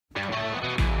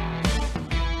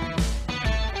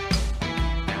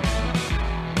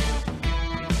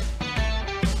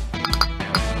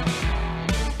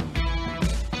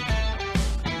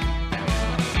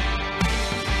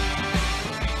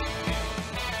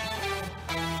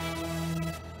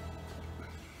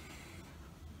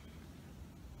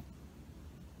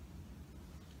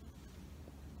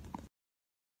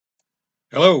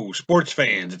Hello, sports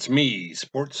fans. It's me,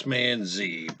 Sportsman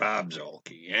Z, Bob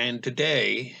Zolke, and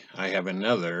today I have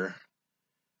another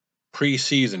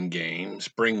preseason game,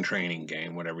 spring training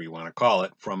game, whatever you want to call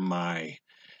it, from my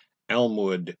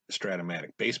Elmwood Strat-O-Matic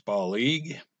Baseball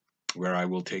League, where I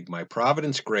will take my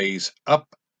Providence Grays up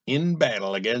in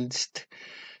battle against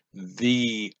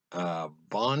the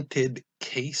vaunted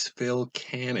Caseville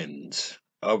Cannons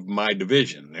of my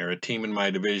division. They're a team in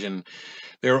my division.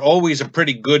 They're always a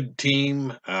pretty good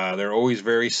team. They're always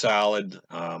very solid.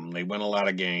 They win a lot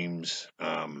of games.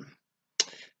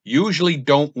 Usually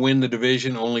don't win the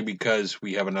division only because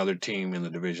we have another team in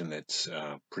the division that's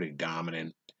pretty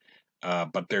dominant.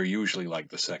 But they're usually like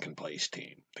the second place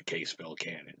team, the Caseville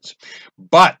Cannons.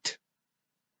 But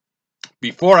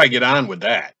before I get on with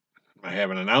that, I have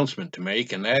an announcement to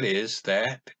make, and that is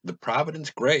that the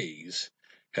Providence Grays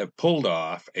have pulled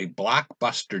off a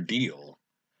blockbuster deal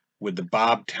with the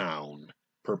Bobtown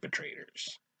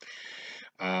perpetrators.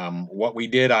 What we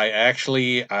did,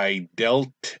 I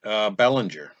dealt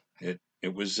Bellinger.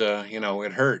 It was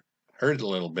it hurt a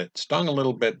little bit, stung a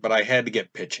little bit, but I had to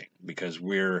get pitching because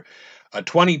we're a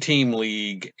 20-team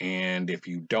league, and if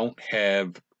you don't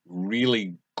have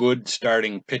really good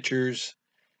starting pitchers,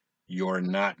 you're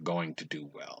not going to do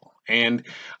well. And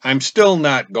I'm still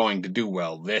not going to do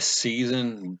well this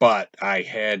season, but I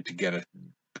had to get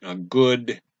a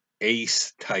good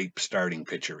ace type starting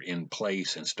pitcher in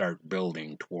place and start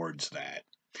building towards that.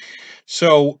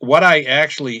 So what I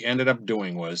actually ended up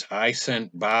doing was I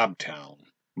sent Bobtown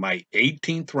my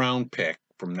 18th round pick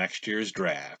from next year's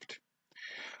draft.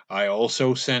 I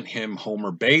also sent him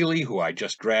Homer Bailey, who I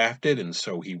just drafted, and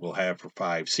so he will have for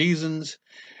 5 seasons.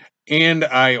 And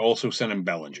I also sent him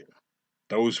Bellinger.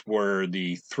 Those were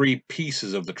the 3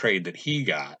 pieces of the trade that he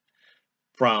got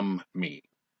from me.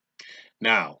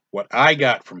 Now, what I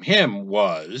got from him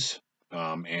was,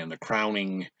 and the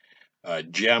crowning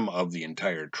gem of the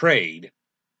entire trade,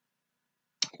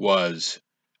 was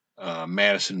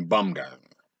Madison Bumgarner.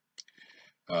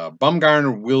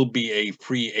 Bumgarner will be a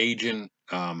free agent.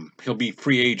 He'll be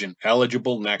free agent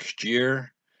eligible next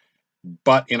year.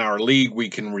 But in our league, we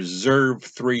can reserve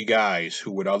 3 guys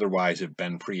who would otherwise have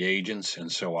been free agents,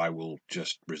 and so I will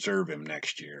just reserve him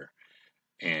next year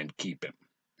and keep him,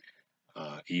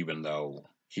 even though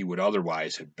he would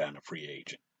otherwise have been a free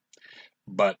agent.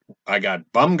 But I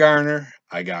got Bumgarner,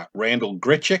 I got Randall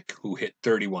Grichuk, who hit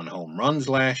 31 home runs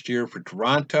last year for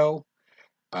Toronto.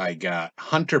 I got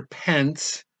Hunter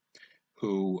Pence,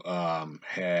 who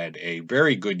had a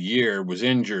very good year, was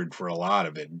injured for a lot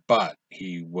of it, but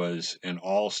he was an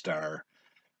all-star,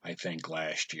 I think,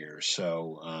 last year.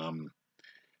 So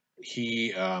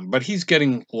but he's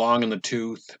getting long in the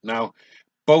tooth. Now,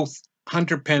 both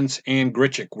Hunter Pence and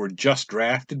Grichuk were just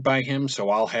drafted by him, so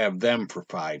I'll have them for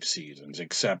 5 seasons,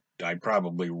 except I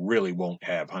probably really won't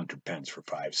have Hunter Pence for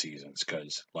 5 seasons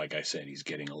because, like I said, he's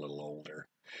getting a little older.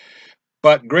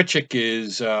 But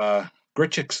Grichuk's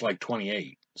like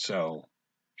 28, so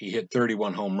he hit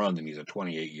 31 home runs and he's a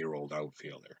 28-year-old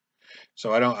outfielder.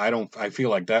 So I feel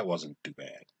like that wasn't too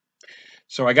bad.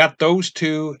 So I got those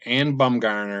 2 and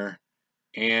Bumgarner,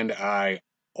 and I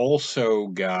also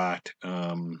got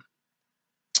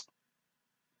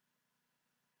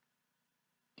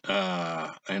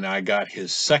and I got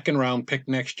his 2nd round pick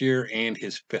next year and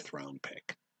his 5th round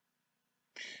pick.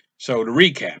 So to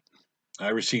recap, I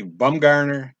received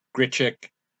Bumgarner, Grichuk,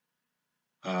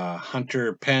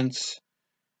 Hunter Pence,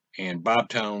 and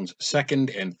Bobtown's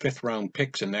 2nd and 5th round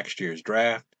picks in next year's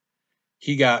draft.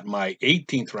 He got my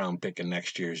 18th round pick in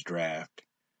next year's draft,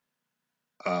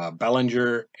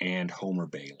 Bellinger and Homer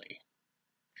Bailey.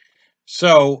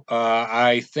 So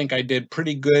I think I did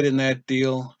pretty good in that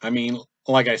deal. I mean,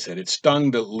 like I said, it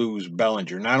stung to lose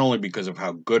Bellinger, not only because of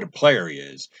how good a player he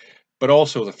is, but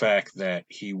also the fact that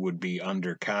he would be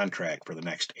under contract for the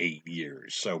next 8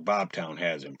 years. So Bobtown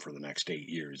has him for the next 8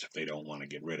 years if they don't want to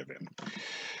get rid of him.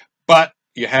 But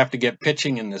you have to get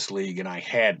pitching in this league, and I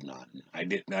had none. I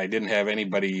didn't have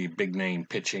anybody big name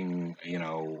pitching,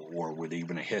 or with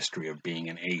even a history of being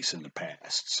an ace in the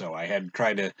past. So I had to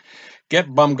try to get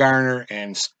Bumgarner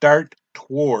and start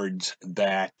towards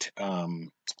that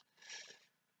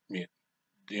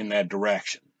in that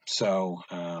direction. So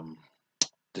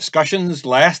discussions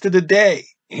lasted a day.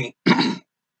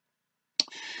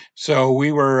 So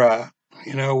we were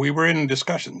in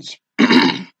discussions.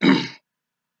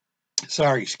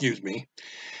 Sorry, excuse me.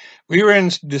 We were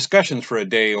in discussions for a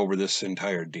day over this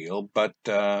entire deal, but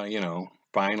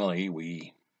finally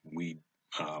we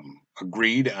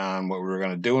agreed on what we were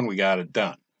going to do, and we got it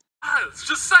done.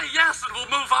 Just say yes and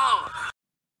we'll move on.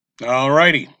 All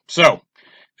righty. So,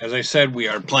 As I said, we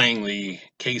are playing the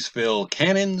Caseville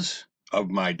Cannons of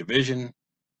my division.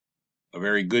 A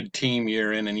very good team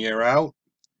year in and year out.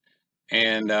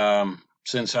 And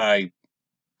since I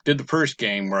did the first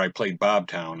game where I played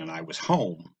Bobtown and I was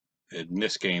home, in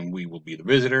this game we will be the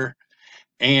visitor.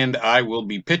 And I will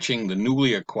be pitching the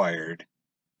newly acquired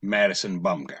Madison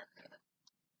Bumgarner.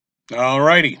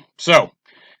 Alrighty, so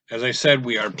as I said,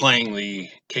 we are playing the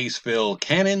Caseville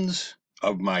Cannons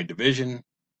of my division.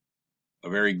 A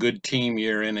very good team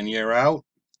year in and year out.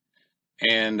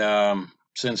 And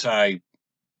since I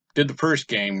did the first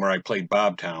game where I played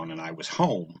Bobtown and I was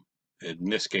home,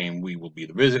 in this game we will be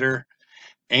the visitor.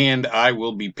 And I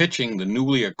will be pitching the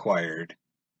newly acquired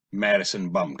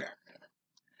Madison Bumgarner.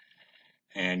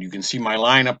 And you can see my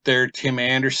lineup there: Tim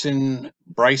Anderson,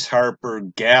 Bryce Harper,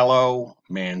 Gallo,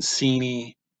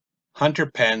 Mancini, Hunter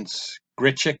Pence,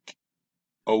 Grichuk,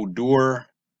 Odor,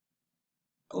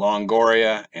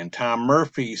 Longoria, and Tom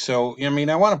Murphy. So, I mean,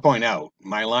 I want to point out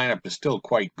my lineup is still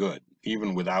quite good,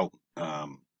 even without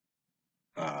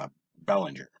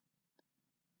Bellinger.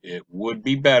 It would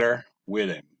be better with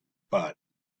him, but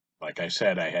like I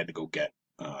said, I had to go get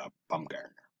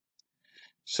Bumgarner.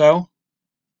 So,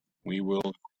 we will.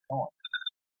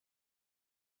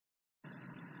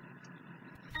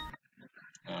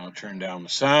 I'll turn down the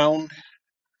sound,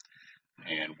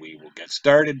 and we will get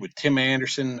started with Tim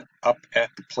Anderson up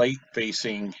at the plate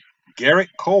facing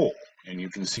Garrett Cole. And you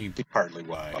can see partly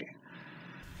why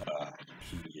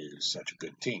he is such a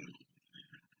good team.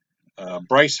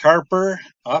 Bryce Harper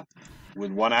up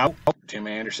with one out. Tim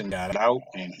Anderson got out,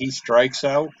 and he strikes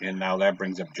out. And now that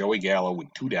brings up Joey Gallo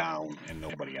with two down and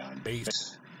nobody on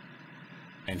base.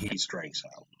 And he strikes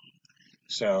out.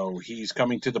 So he's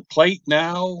coming to the plate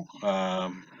now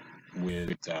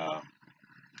with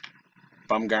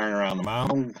Bumgarner on the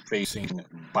mound facing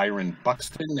Byron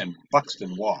Buxton, and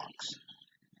Buxton walks.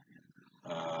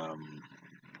 Let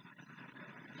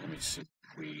me see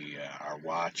if we are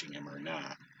watching him or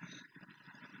not.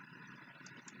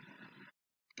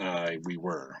 We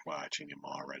were watching him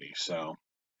already, so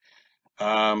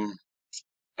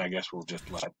I guess we'll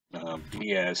just let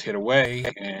Diaz hit away,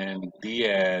 and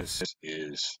Diaz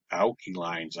is out. He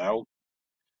lines out.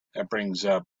 That brings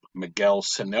up Miguel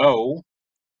Sano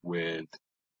with,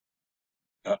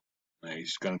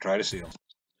 he's going to try to steal,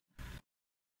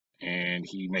 and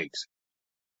he makes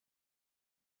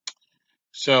it.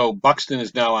 So Buxton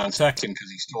is now on second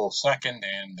because he stole second,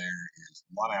 and there is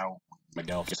one out.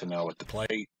 Miguel Sano at the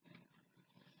plate,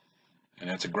 and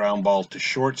that's a ground ball to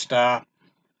shortstop.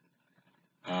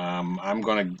 I'm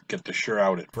going to get the sure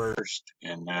out at first,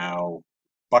 and now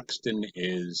Buxton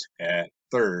is at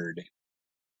third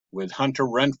with Hunter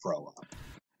Renfroe up,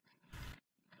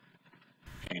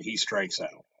 and he strikes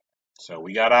out. So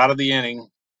we got out of the inning.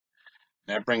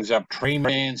 That brings up Trey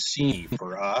Mancini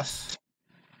for us,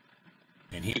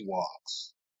 and he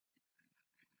walks.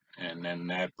 And then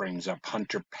that brings up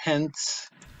Hunter Pence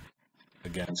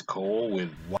against Cole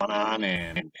with one on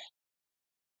and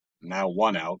now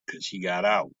one out because he got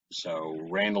out. So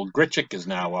Randall Grichuk is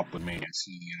now up with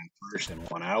Mancini on first and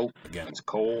one out against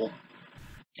Cole,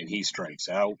 and he strikes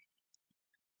out.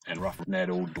 And Roughneck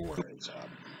Odor is up,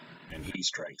 and he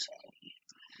strikes out.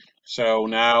 So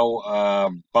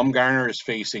now Bumgarner is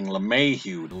facing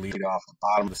LeMahieu to lead off the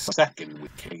bottom of the second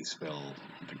with Caseville,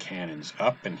 the Cannons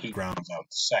up, and he grounds out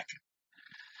the second.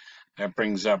 That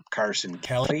brings up Carson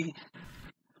Kelly,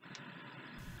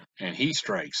 and he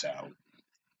strikes out.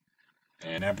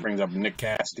 And that brings up Nick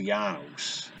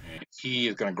Castellanos, and he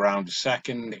is going to ground to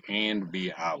second and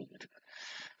be out.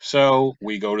 So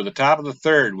we go to the top of the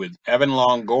third with Evan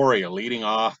Longoria leading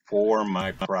off for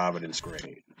my Providence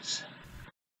Grays.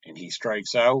 And he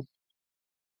strikes out.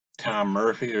 Tom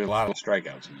Murphy, there's a lot of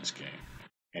strikeouts in this game,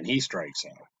 and he strikes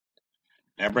out.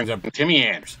 That brings up Timmy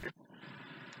Anderson,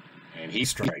 and he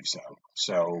strikes out.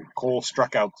 So Cole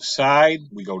struck out the side.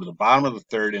 We go to the bottom of the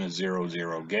third in a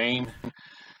 0-0 game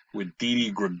with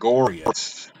Didi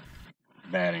Gregorius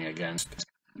batting against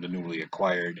the newly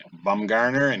acquired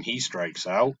Bumgarner, and he strikes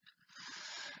out.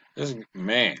 This is,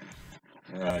 man,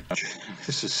 I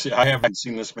haven't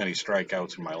seen this many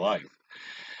strikeouts in my life.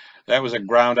 That was a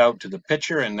ground out to the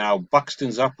pitcher, and now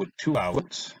Buxton's up with two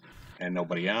outs and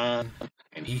nobody on,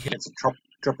 and he hits a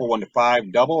triple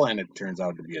 1-5 double, and it turns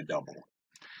out to be a double.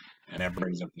 And that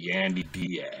brings up Yandy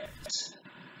Diaz.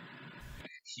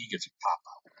 He gets a pop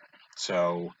out.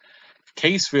 So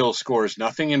Caseville scores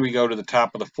nothing, and we go to the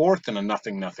top of the fourth in a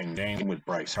 0-0 game with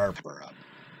Bryce Harper up,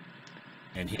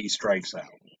 and he strikes out.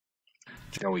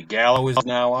 Joey Gallo is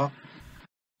now up,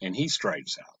 and he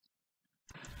strikes out.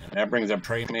 And that brings up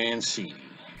Trey Mancini,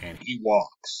 and he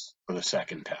walks for the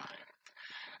second time.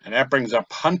 And that brings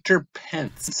up Hunter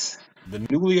Pence, the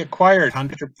newly acquired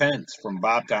Hunter Pence from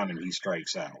Bobtown, and he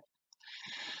strikes out.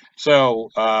 So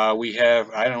we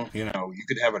have, I don't, you know, you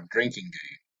could have a drinking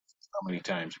game. How many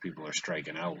times people are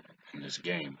striking out in this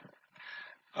game?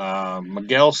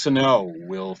 Miguel Sano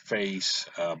will face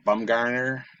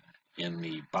Bumgarner in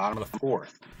the bottom of the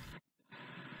fourth.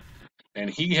 And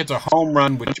he hits a home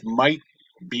run, which might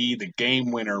be the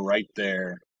game winner right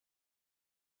there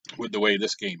with the way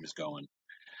this game is going.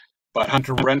 But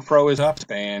Hunter Renfroe is up,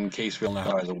 and Caseville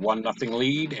now has a 1-0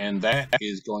 lead, and that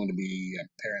is going to be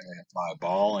apparently a fly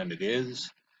ball, and it is.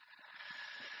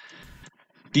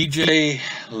 DJ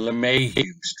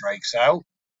LeMahieu strikes out,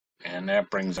 and that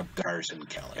brings up Carson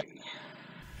Kelly.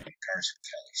 And Carson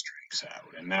Kelly strikes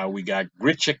out. And now we got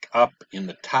Grichuk up in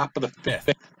the top of the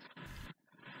fifth.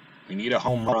 We need a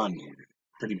home run here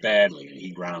pretty badly, and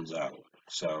he grounds out.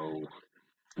 So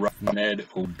Ned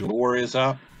Odor is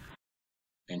up,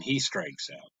 and he strikes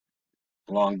out.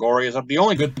 Longoria is up. The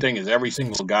only good thing is every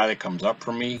single guy that comes up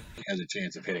for me has a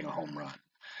chance of hitting a home run.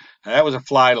 Now, that was a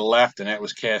fly to left, and that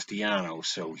was Castellanos,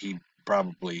 so he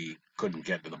probably couldn't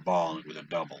get to the ball, and it was a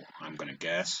double, I'm going to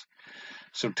guess.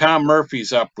 So Tom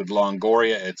Murphy's up with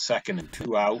Longoria at second and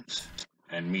 2 outs,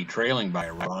 and me trailing by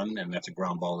a run, and that's a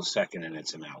ground ball to second, and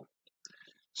it's an out.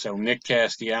 So Nick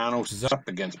Castellanos is up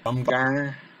against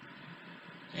Bumgarner,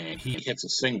 and he hits a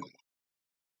single.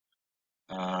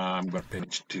 I'm going to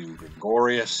pitch to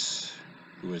Gregorius,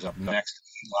 who is up next.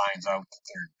 He lines out to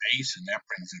third base, and that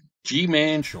brings up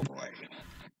G-Man Choi.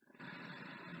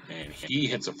 And he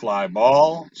hits a fly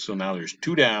ball, so now there's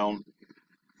 2 down,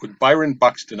 with Byron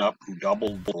Buxton up, who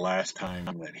doubled the last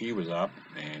time that he was up,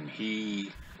 and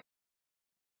he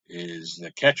is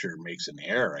the catcher, makes an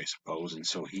error, I suppose, and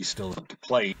so he's still at the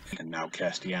plate, and now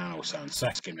Castellanos on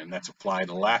second, and that's a fly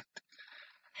to left,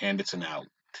 and it's an out.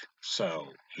 So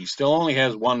he still only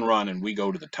has 1 run, and we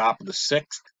go to the top of the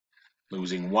 6th,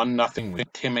 losing 1-0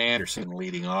 with Tim Anderson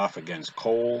leading off against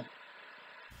Cole.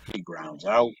 He grounds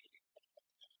out.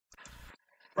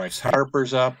 Bryce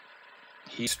Harper's up.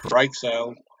 He strikes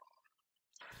out.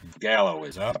 Gallo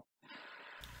is up.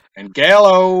 And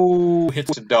Gallo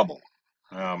hits a double.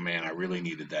 Oh, man, I really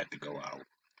needed that to go out.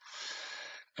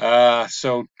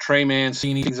 So Trey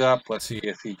Mancini's up. Let's see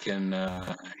if he can.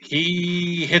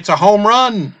 He hits a home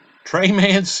run. Trey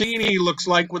Mancini looks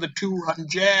like with a 2-run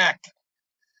jack.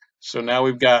 So now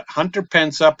we've got Hunter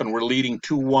Pence up, and we're leading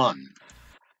 2-1.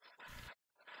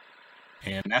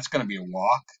 And that's going to be a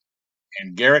walk.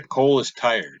 And Garrett Cole is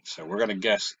tired, so we're going to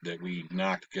guess that we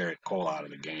knocked Garrett Cole out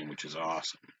of the game, which is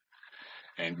awesome.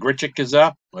 And Grichuk is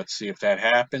up. Let's see if that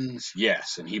happens.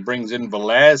 Yes, and he brings in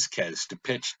Velazquez to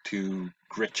pitch to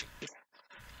Grichuk.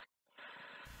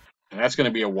 And that's going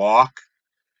to be a walk.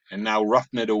 And now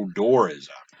Roughneck Odor is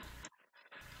up.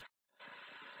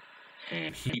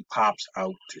 And he pops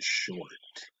out to short.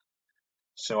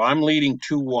 So I'm leading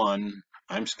 2-1.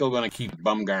 I'm still going to keep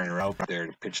Bumgarner out there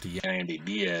to pitch to Yandy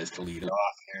Diaz to lead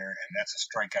off here, and that's a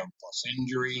strikeout plus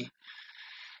injury.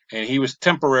 And he was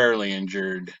temporarily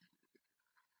injured,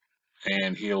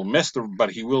 and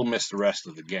but he will miss the rest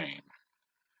of the game.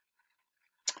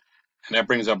 And that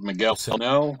brings up Miguel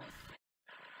Sano,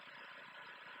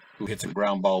 who hits a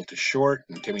ground ball to short,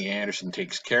 and Timmy Anderson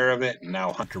takes care of it, and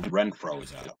now Hunter Renfroe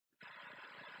is up.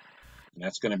 And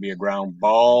that's going to be a ground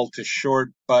ball to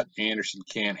short, but Anderson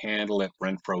can't handle it.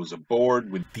 Renfroe's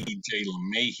aboard with DJ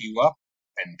LeMahieu up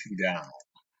and 2 down.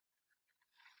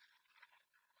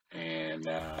 And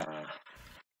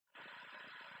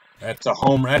that's a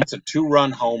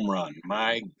 2-run home run.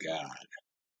 My God.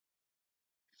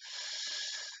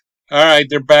 All right,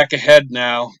 they're back ahead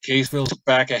now. Caseville's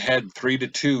back ahead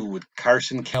 3-2 with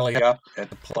Carson Kelly up at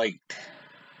the plate.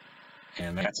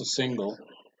 And that's a single.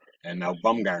 And now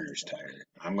Bumgarner's tired.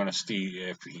 I'm going to see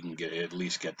if he can at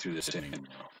least get through this inning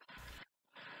now.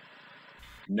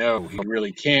 No, he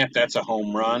really can't. That's a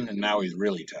home run, and now he's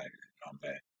really tired. I'll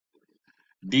bet.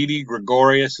 Didi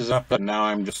Gregorius is up, and now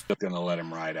I'm just going to let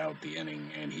him ride out the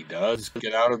inning. And he does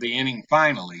get out of the inning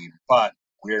finally, but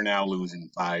we're now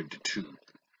losing 5-2.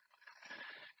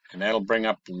 And that'll bring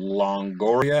up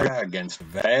Longoria against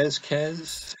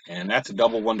Vasquez, and that's a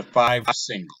double 1-5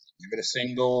 single. Give it a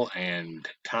single, and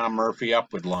Tom Murphy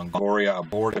up with Longoria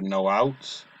aboard and no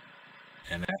outs.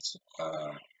 And that's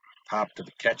pop to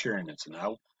the catcher, and it's an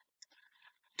out.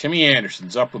 Timmy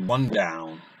Anderson's up with 1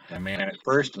 down. And a man at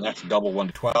first, and that's a double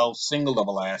 1-12, single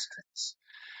double asterisks.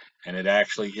 And it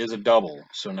actually is a double.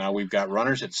 So now we've got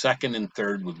runners at second and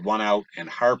third with 1 out, and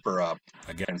Harper up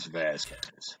against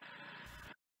Vasquez.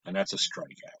 And that's a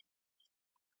strikeout.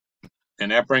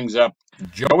 And that brings up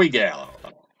Joey Gallo.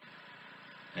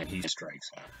 And he strikes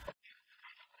out.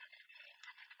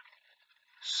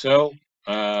 So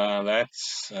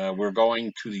we're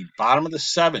going to the bottom of the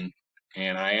 7th,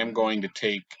 and I am going to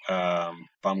take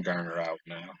Bumgarner out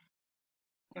now.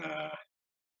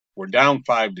 We're down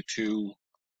 5-2,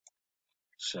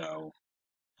 so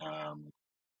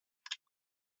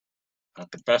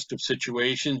not the best of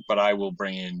situations, but I will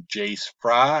bring in Jace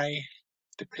Fry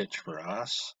to pitch for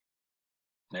us.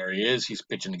 There he is. He's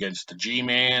pitching against the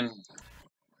G-Man,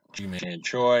 G-Man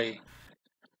Choi.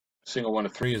 Single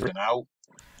 1-3 is an out.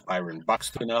 Byron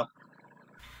Buxton up.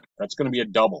 That's going to be a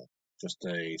double. Just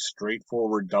a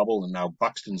straightforward double, and now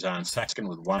Buxton's on second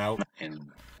with 1 out,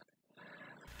 and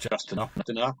Justin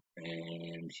Upton up,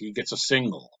 and he gets a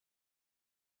single.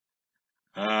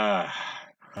 I'm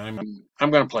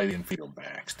going to play the infield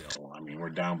back still. I mean, we're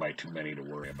down by too many to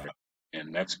worry about,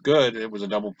 and that's good. It was a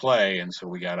double play, and so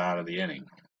we got out of the inning.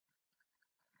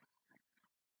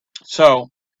 So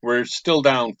we're still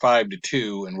down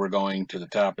 5-2, and we're going to the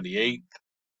top of the 8th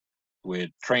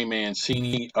with Trey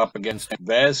Mancini up against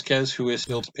Vasquez, who is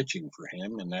still pitching for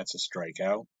him, and that's a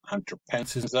strikeout. Hunter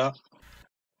Pence is up.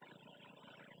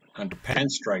 Hunter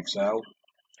Pence strikes out,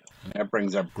 and that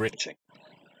brings up Grichuk,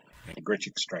 and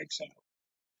Grichuk strikes out.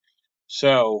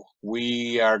 So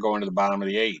we are going to the bottom of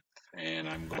the 8th, and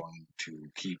I'm going to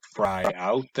keep Fry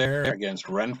out there against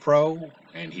Renfroe,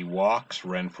 and he walks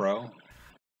Renfroe.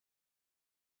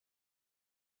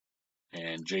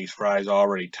 And Jace Fry's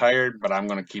already tired, but I'm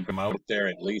going to keep him out there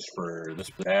at least for this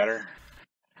batter.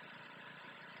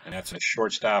 And that's a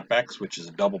shortstop X, which is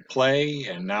a double play,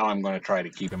 and now I'm going to try to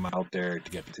keep him out there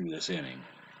to get through this inning.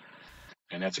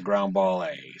 And that's a ground ball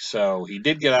A. So he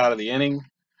did get out of the inning,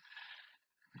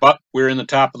 but we're in the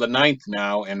top of the 9th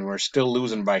now, and we're still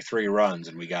losing by 3 runs,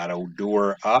 and we got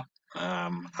Odor up.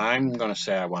 I'm going to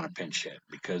say I want to pinch hit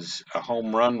because a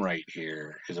home run right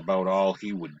here is about all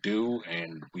he would do,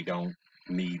 and we don't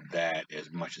need that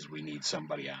as much as we need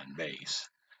somebody on base.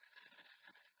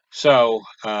 So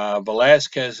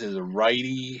Velasquez is a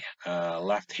righty.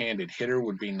 Left-handed hitter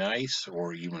would be nice,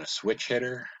 or even a switch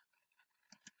hitter.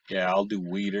 Yeah, I'll do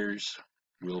Wieters.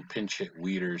 We'll pinch hit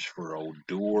Wieters for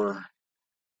Odor.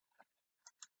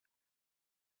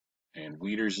 And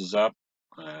Wieters is up.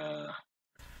 And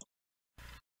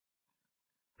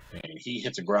he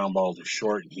hits a ground ball to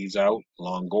short, and he's out.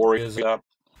 Longoria is up.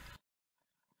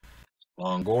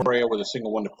 Longoria with a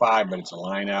single 1-5, but it's a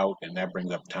line out, and that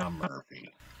brings up Tom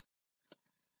Murphy.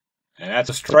 And that's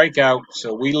a strikeout,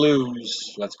 so we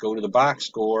lose. Let's go to the box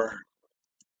score.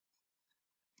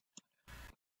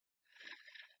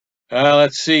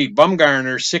 Let's see.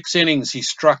 Bumgarner, 6 innings. He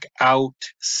struck out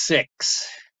 6.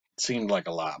 It seemed like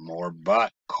a lot more,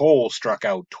 but Cole struck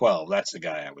out 12. That's the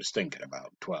guy I was thinking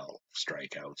about, 12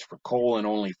 strikeouts for Cole in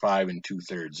only 5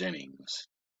 2/3 innings.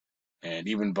 And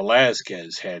even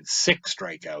Velasquez had 6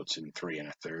 strikeouts in 3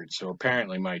 1/3. So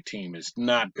apparently my team is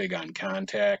not big on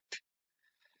contact.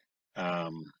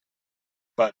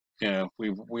 But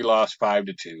we lost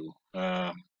 5-2.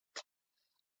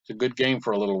 It's a good game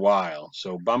for a little while.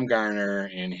 So Bumgarner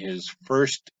in his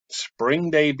first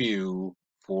spring debut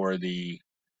for the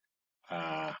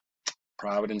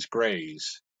Providence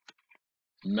Grays,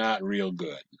 not real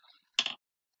good.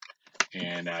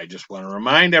 And I just want to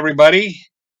remind everybody,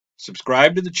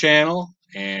 subscribe to the channel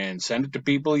and send it to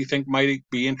people you think might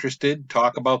be interested.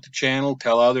 Talk about the channel,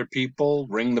 tell other people,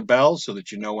 ring the bell so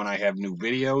that you know when I have new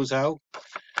videos out.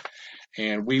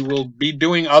 And we will be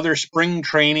doing other spring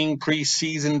training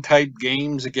preseason type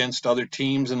games against other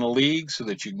teams in the league so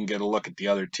that you can get a look at the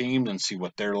other teams and see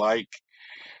what they're like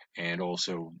and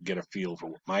also get a feel for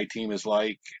what my team is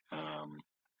like.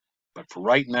 But for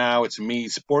right now, it's me,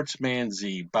 Sportsman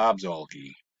Z, Bob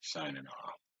Zolke, signing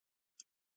off.